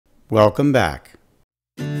Welcome back.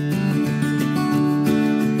 On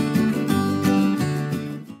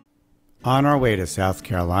our way to South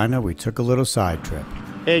Carolina, we took a little side trip.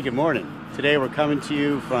 Hey, good morning. Today we're coming to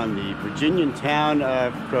you from the Virginian town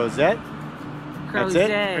of Crozet. Crozet.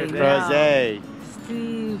 That's it? Crozet.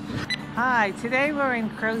 Steve. Hi, today we're in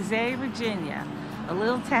Crozet, Virginia, a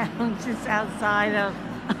little town just outside of,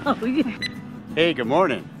 oh yeah. Hey, good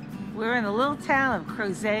morning. We're in a little town of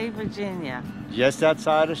Crozet, Virginia. Just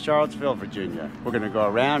outside of Charlottesville, Virginia. We're going to go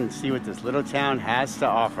around and see what this little town has to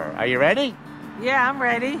offer. Are you ready? Yeah, I'm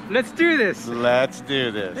ready. Let's do this. Let's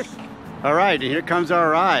do this. All right, and here comes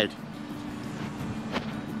our ride.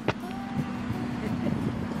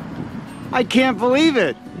 I can't believe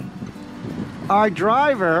it. Our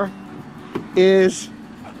driver is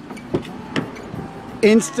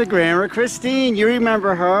Instagrammer Christine. You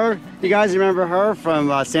remember her? You guys remember her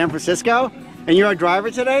from San Francisco? And you're our driver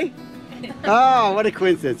today? Oh, what a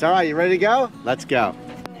coincidence. All right, you ready to go? Let's go.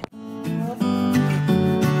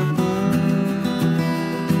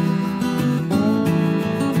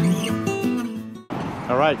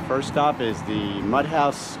 All right, first stop is the Mud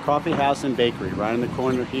House Coffee House and Bakery, right in the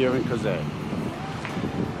corner here in Crozet.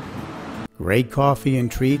 Great coffee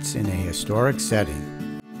and treats in a historic setting.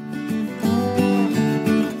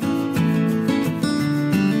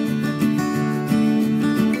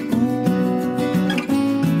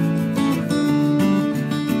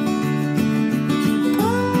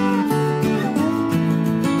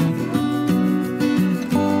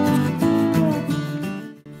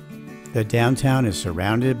 The downtown is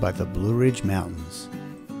surrounded by the Blue Ridge Mountains.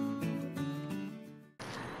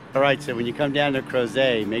 All right, so when you come down to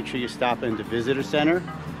Crozet, make sure you stop in the Visitor Center,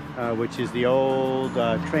 which is the old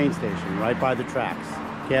train station right by the tracks.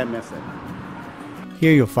 Can't miss it.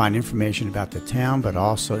 Here you'll find information about the town, but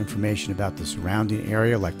also information about the surrounding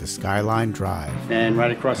area like the Skyline Drive. And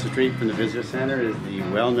right across the street from the Visitor Center is the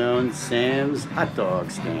well-known Sam's hot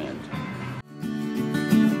dog stand.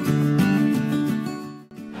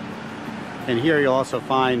 And here you'll also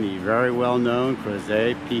find the very well-known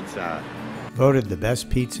Crozet pizza. Voted the best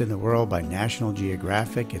pizza in the world by National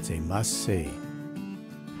Geographic, it's a must-see.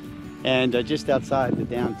 And just outside the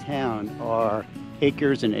downtown are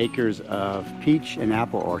acres and acres of peach and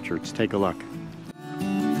apple orchards. Take a look.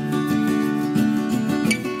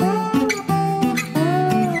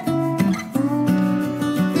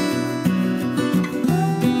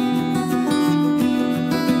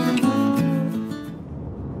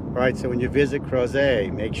 All right, so when you visit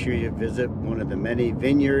Crozet, make sure you visit one of the many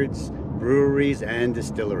vineyards, breweries, and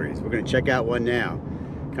distilleries. We're going to check out one now.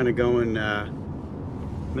 Kind of going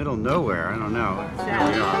middle of nowhere, I don't know. Here we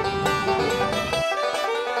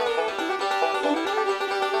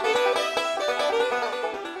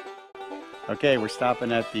are. Okay, we're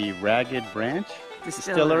stopping at the Ragged Branch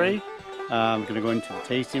Distillery. I'm going to go into the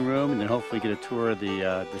tasting room and then hopefully get a tour of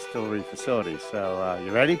the distillery facility. So,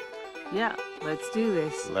 you ready? Yeah, let's do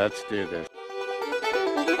this. Let's do this.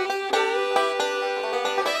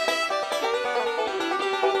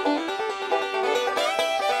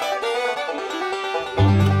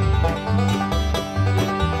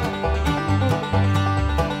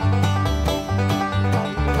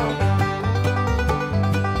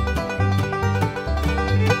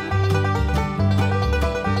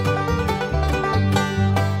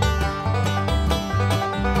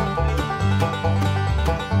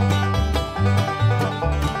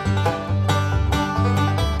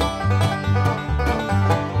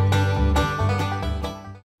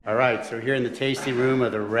 So we're here in the tasting room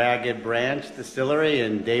of the Ragged Branch Distillery,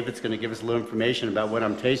 and David's going to give us a little information about what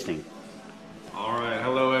I'm tasting. All right,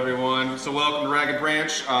 hello everyone. So welcome to Ragged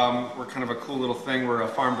Branch. We're kind of a cool little thing. We're a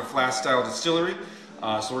farm to flask style distillery.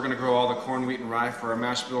 So we're going to grow all the corn, wheat, and rye for our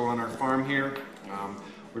mash bill on our farm here.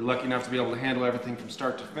 We're lucky enough to be able to handle everything from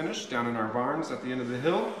start to finish down in our barns at the end of the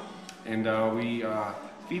hill. And we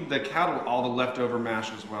feed the cattle all the leftover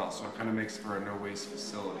mash as well, so it kind of makes for a no-waste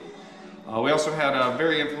facility. We also had a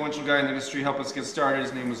very influential guy in the industry help us get started.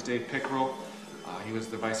 His name was Dave Pickrell. He was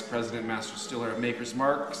the vice president master distiller at Maker's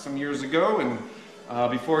Mark some years ago, and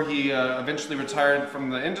before he eventually retired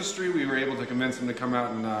from the industry, we were able to convince him to come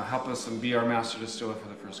out and help us and be our master distiller for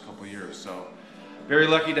the first couple of years. So very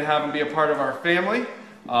lucky to have him be a part of our family.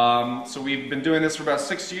 So we've been doing this for about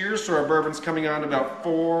 6 years, so our bourbon's coming on about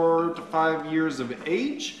 4 to 5 years of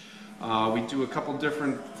age. We do a couple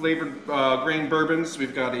different flavored grain bourbons.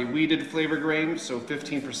 We've got a wheated flavor grain, so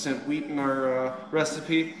 15% wheat in our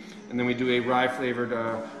recipe, and then we do a rye flavored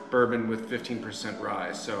bourbon with 15%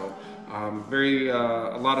 rye. So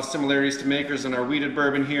a lot of similarities to Makers in our wheated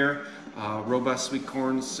bourbon here. Robust sweet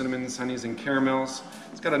corns, cinnamons, honeys, and caramels.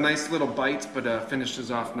 It's It's got a nice little bite, but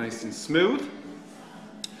finishes off nice and smooth.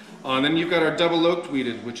 And then you've got our double oaked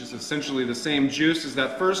wheated, which is essentially the same juice as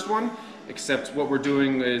that first one, except what we're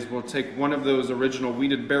doing is we'll take one of those original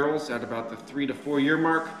wheated barrels at about the 3 to 4 year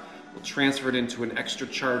mark. We'll transfer it into an extra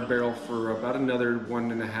charred barrel for about another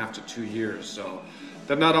 1.5 to 2 years. So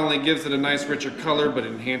that not only gives it a nice richer color, but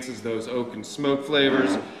enhances those oak and smoke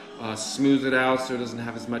flavors, smooths it out so it doesn't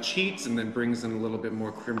have as much heat, and then brings in a little bit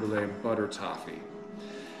more creme brulee and butter toffee.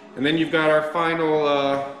 And then you've got our final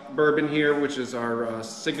bourbon here, which is our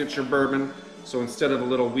signature bourbon. So instead of a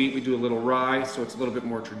little wheat, we do a little rye, so it's a little bit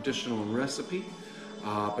more traditional in recipe.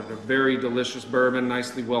 But a very delicious bourbon,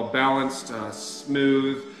 nicely well balanced,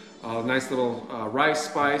 smooth, nice little rice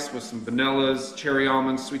spice with some vanillas, cherry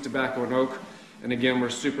almonds, sweet tobacco, and oak. And again, we're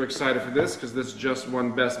super excited for this because this just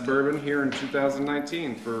won Best Bourbon here in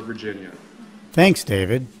 2019 for Virginia. Thanks,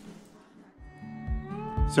 David.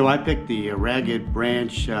 So I picked the Ragged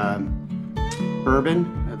Branch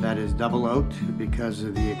bourbon that is double oaked because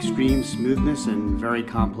of the extreme smoothness and very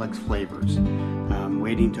complex flavors. I'm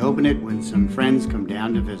waiting to open it when some friends come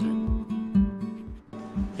down to visit.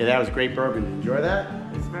 Yeah, that was great bourbon. Did you enjoy that?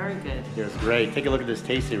 It's very good. It was great. Take a look at this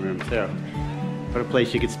tasting room too. What a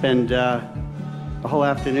place you could spend the whole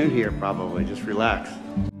afternoon here probably. Just relax.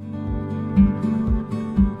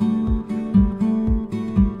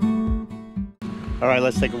 All right,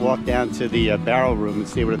 let's take a walk down to the barrel room and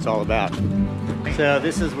see what it's all about. So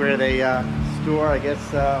this is where they store, I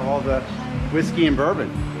guess, all the whiskey and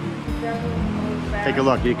bourbon. Take a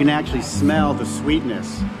look. You can actually smell the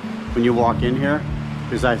sweetness when you walk in here.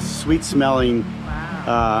 There's a sweet-smelling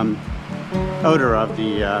odor of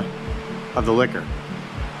the liquor.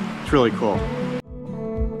 It's really cool.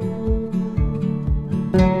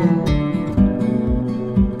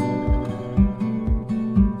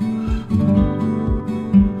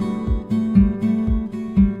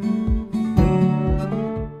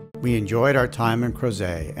 We enjoyed our time in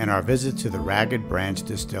Crozet and our visit to the Ragged Branch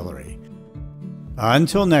Distillery.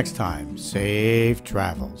 Until next time, safe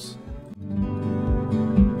travels.